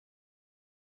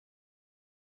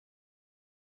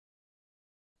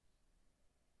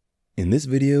In this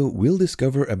video, we'll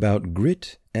discover about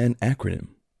grit and acronym.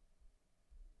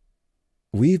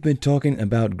 We've been talking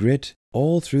about grit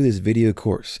all through this video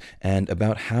course and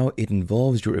about how it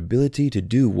involves your ability to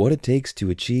do what it takes to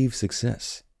achieve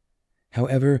success.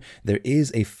 However, there is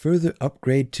a further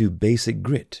upgrade to basic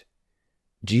grit.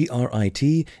 GRIT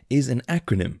is an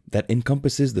acronym that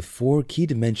encompasses the 4 key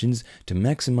dimensions to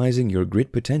maximizing your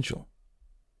grit potential.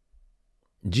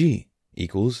 G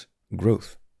equals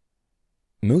growth.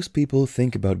 Most people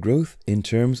think about growth in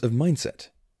terms of mindset.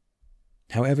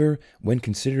 However, when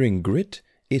considering grit,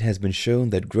 it has been shown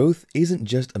that growth isn't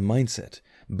just a mindset,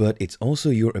 but it's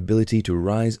also your ability to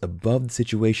rise above the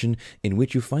situation in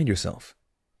which you find yourself.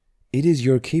 It is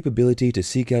your capability to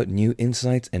seek out new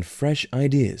insights and fresh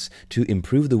ideas to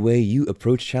improve the way you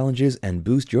approach challenges and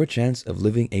boost your chance of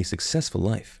living a successful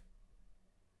life.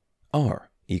 R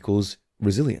equals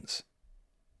resilience.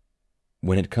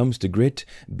 When it comes to grit,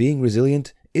 being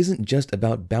resilient isn't just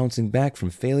about bouncing back from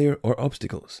failure or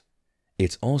obstacles.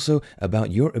 It's also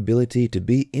about your ability to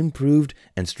be improved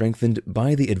and strengthened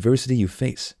by the adversity you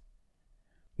face.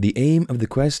 The aim of the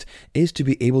quest is to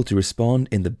be able to respond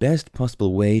in the best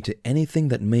possible way to anything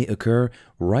that may occur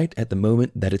right at the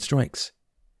moment that it strikes.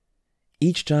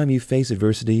 Each time you face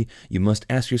adversity, you must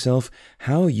ask yourself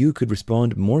how you could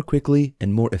respond more quickly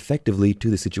and more effectively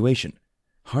to the situation,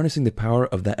 harnessing the power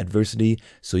of that adversity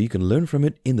so you can learn from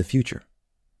it in the future.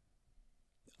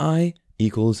 I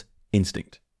equals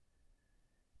instinct.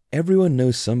 Everyone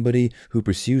knows somebody who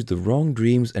pursues the wrong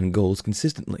dreams and goals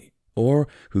consistently, or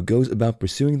who goes about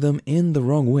pursuing them in the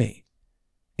wrong way.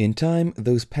 In time,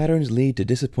 those patterns lead to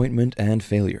disappointment and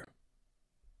failure.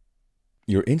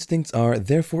 Your instincts are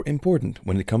therefore important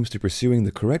when it comes to pursuing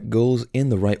the correct goals in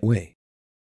the right way.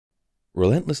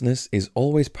 Relentlessness is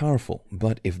always powerful,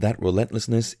 but if that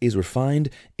relentlessness is refined,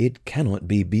 it cannot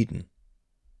be beaten.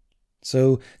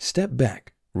 So, step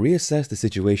back, reassess the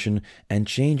situation, and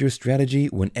change your strategy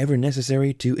whenever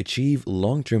necessary to achieve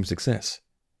long-term success.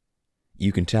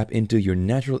 You can tap into your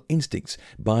natural instincts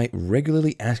by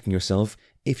regularly asking yourself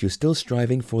if you're still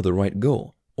striving for the right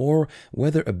goal, or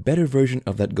whether a better version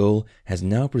of that goal has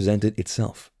now presented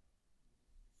itself.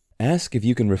 Ask if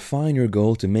you can refine your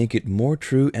goal to make it more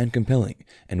true and compelling,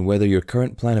 and whether your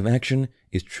current plan of action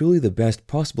is truly the best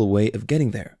possible way of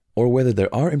getting there, or whether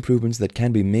there are improvements that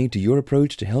can be made to your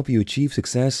approach to help you achieve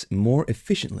success more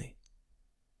efficiently.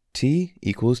 T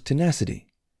equals tenacity.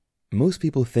 Most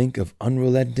people think of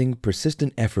unrelenting,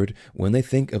 persistent effort when they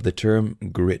think of the term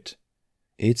grit.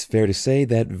 It's fair to say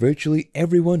that virtually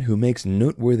everyone who makes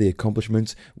noteworthy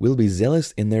accomplishments will be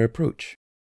zealous in their approach.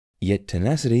 Yet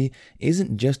tenacity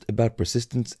isn't just about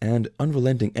persistence and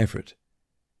unrelenting effort.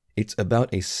 It's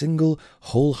about a single,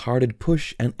 wholehearted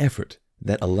push and effort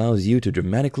that allows you to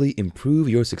dramatically improve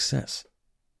your success.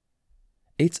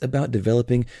 It's about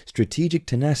developing strategic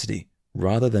tenacity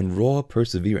rather than raw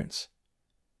perseverance.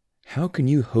 How can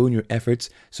you hone your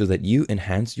efforts so that you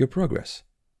enhance your progress?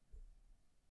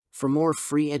 For more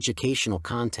free educational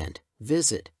content,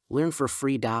 visit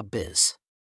learnforfree.biz.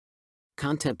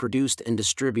 Content produced and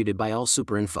distributed by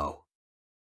AllSuperInfo.